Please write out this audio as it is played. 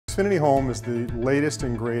Xfinity Home is the latest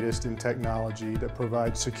and greatest in technology that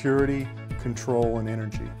provides security, control, and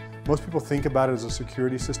energy. Most people think about it as a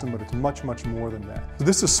security system, but it's much, much more than that. So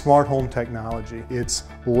this is smart home technology. It's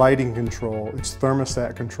lighting control, it's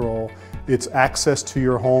thermostat control, it's access to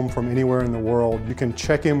your home from anywhere in the world. You can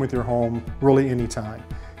check in with your home really anytime.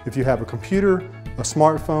 If you have a computer, a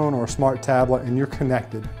smartphone, or a smart tablet and you're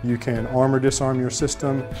connected, you can arm or disarm your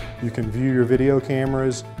system, you can view your video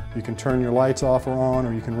cameras, you can turn your lights off or on,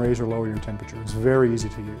 or you can raise or lower your temperature. It's very easy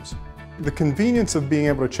to use. The convenience of being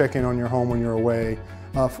able to check in on your home when you're away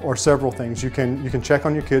are several things. You can check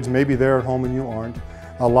on your kids, maybe they're at home and you aren't.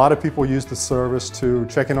 A lot of people use the service to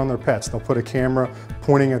check in on their pets. They'll put a camera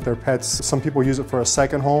pointing at their pets. Some people use it for a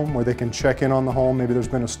second home where they can check in on the home. Maybe there's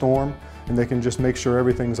been a storm and they can just make sure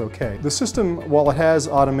everything's okay. The system, while it has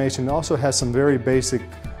automation, it also has some very basic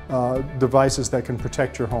devices that can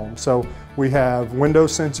protect your home. So we have window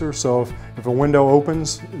sensors, so if a window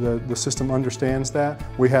opens, the system understands that.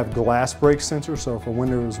 We have glass break sensor, so if a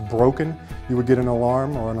window is broken, you would get an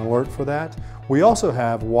alarm or an alert for that. We also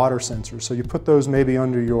have water sensors, so you put those maybe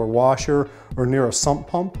under your washer or near a sump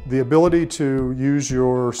pump. The ability to use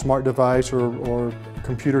your smart device or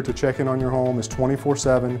computer to check in on your home is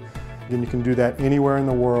 24/7. Again, you can do that anywhere in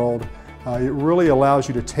the world. It really allows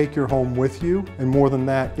you to take your home with you, and more than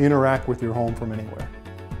that, interact with your home from anywhere.